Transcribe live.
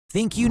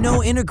Think you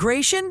know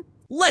integration?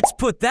 Let's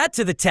put that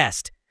to the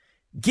test.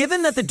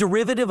 Given that the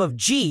derivative of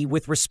g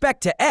with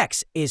respect to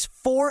x is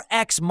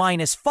 4x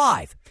minus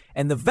 5,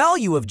 and the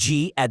value of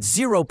g at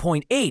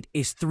 0.8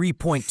 is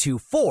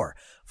 3.24,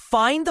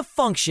 find the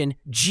function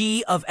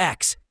g of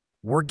x.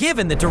 We're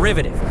given the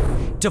derivative.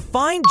 To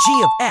find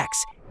g of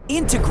x,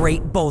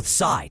 integrate both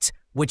sides,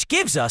 which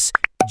gives us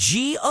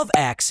g of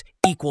x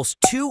equals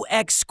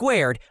 2x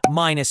squared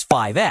minus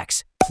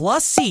 5x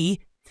plus c.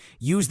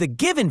 Use the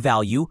given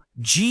value,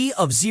 g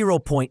of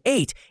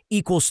 0.8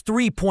 equals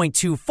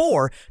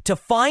 3.24, to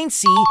find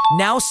c,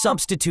 now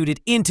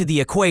substituted into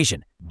the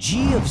equation.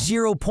 G of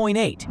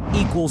 0.8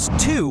 equals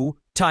 2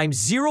 times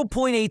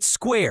 0.8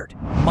 squared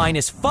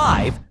minus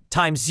 5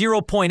 times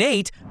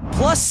 0.8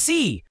 plus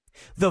c.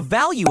 The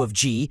value of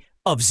g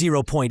of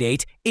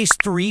 0.8 is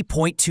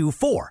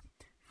 3.24.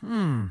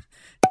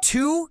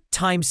 2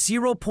 times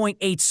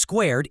 0.8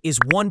 squared is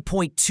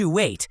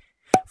 1.28.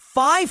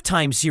 5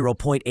 times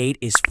 0.8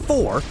 is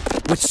 4,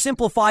 which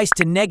simplifies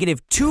to negative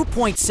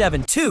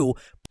 2.72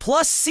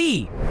 plus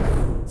c.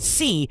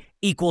 c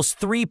equals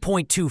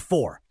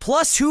 3.24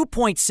 plus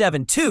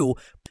 2.72,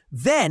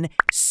 then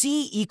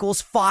c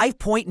equals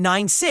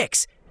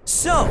 5.96.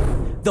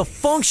 So, the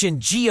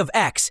function g of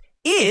x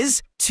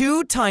is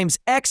 2 times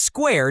x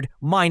squared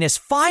minus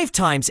 5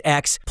 times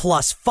x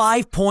plus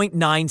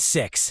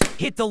 5.96.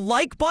 Hit the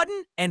like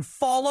button and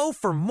follow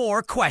for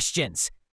more questions.